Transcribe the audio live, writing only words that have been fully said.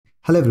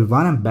Hello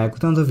everyone, I'm back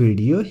with another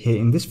video. Here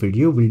in this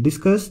video, we'll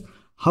discuss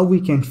how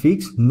we can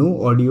fix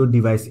no audio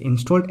device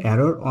installed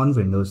error on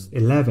Windows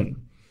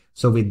 11.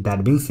 So with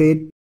that being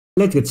said,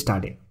 let's get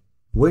started.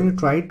 When you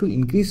try to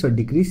increase or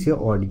decrease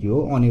your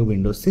audio on your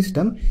Windows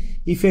system,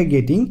 if you're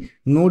getting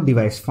no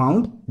device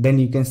found, then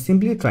you can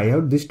simply try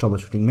out this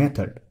troubleshooting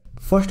method.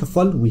 First of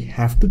all, we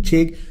have to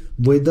check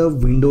whether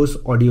Windows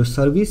audio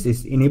service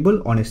is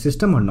enabled on a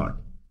system or not.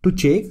 To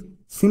check,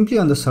 simply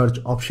on the search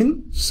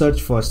option,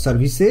 search for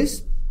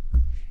services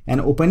and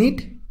open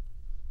it,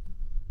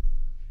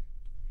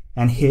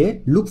 and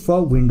here look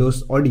for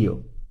Windows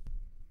Audio.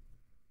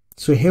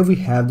 So here we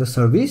have the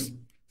service.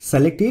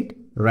 Select it,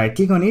 right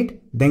click on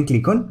it, then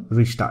click on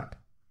restart.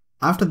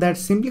 After that,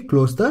 simply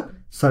close the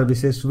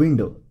services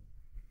window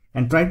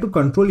and try to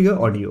control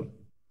your audio.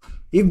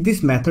 If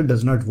this method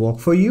does not work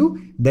for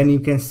you, then you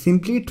can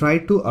simply try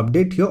to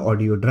update your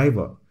audio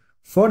driver.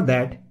 For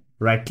that,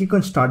 right click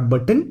on start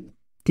button,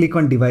 click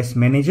on device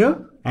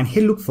manager, and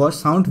here look for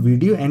sound,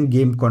 video and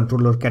game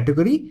controller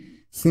category.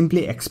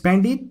 Simply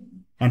expand it,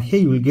 and here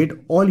you will get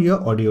all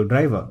your audio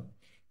driver.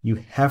 You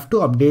have to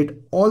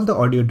update all the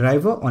audio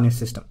driver on a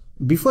system.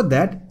 Before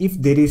that, if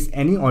there is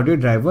any audio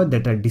driver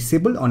that are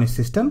disabled on a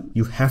system,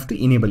 you have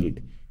to enable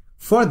it.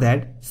 For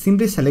that,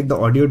 simply select the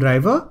audio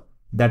driver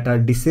that are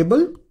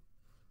disabled,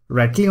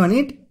 right click on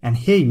it, and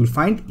here you will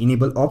find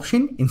enable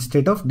option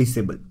instead of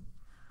disable.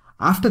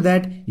 After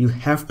that, you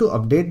have to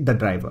update the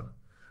driver.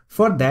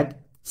 For that,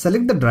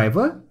 select the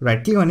driver,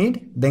 right click on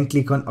it, then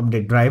click on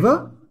update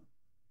driver,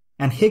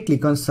 and here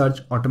click on search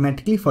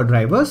automatically for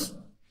drivers,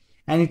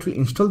 and it will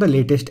install the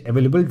latest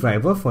available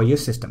driver for your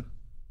system.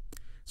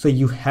 So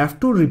you have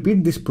to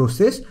repeat this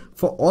process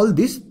for all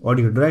this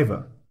audio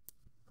driver.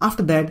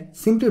 After that,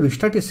 simply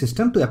restart your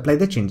system to apply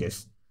the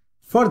changes.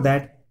 For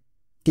that,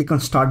 click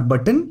on start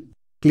button,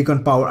 click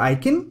on power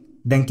icon,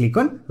 then click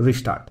on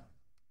restart,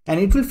 and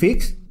it will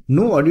fix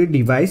no audio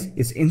device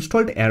is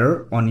installed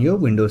error on your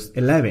Windows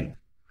 11.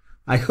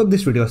 I hope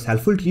this video was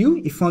helpful to you.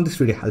 If you found this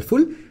video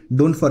helpful,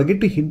 don't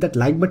forget to hit that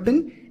like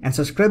button and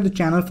subscribe the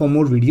channel for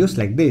more videos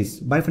like this.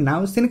 Bye for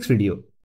now, see you next video.